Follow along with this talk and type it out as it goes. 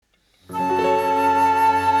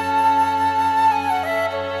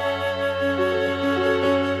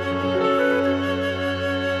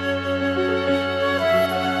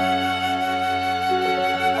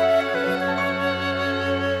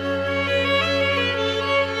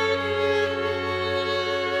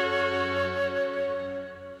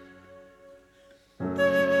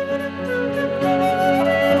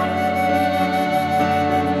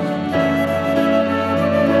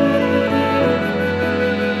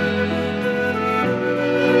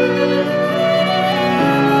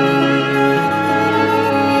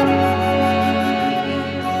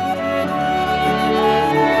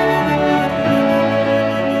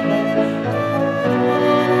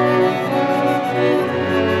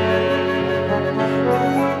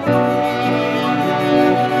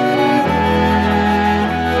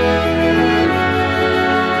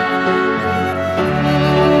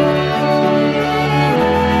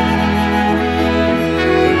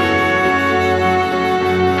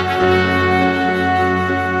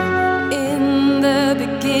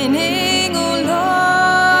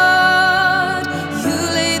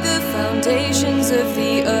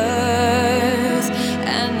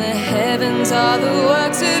heavens are the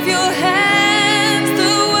works of your hands,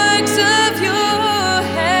 the works of your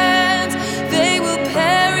hands. They will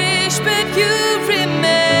perish, but you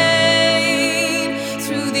remain.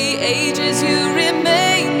 Through the ages, you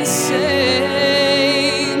remain the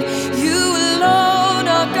same. You alone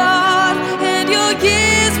are God, and your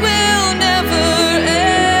years will never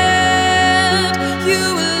end. You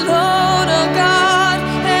alone are God,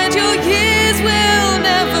 and your years will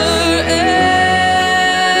never end.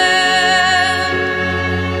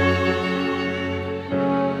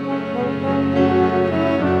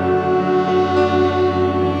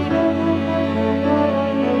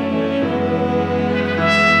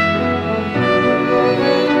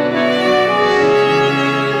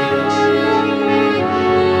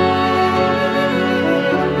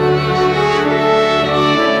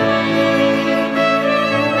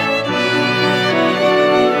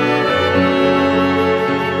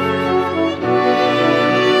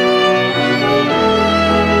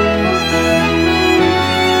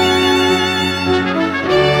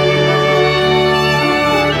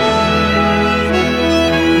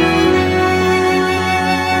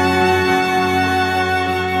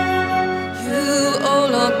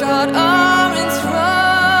 God are enthroned.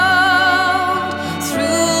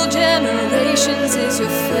 Through generations is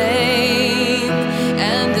your fame,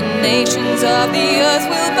 and the nations of the earth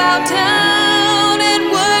will bow down.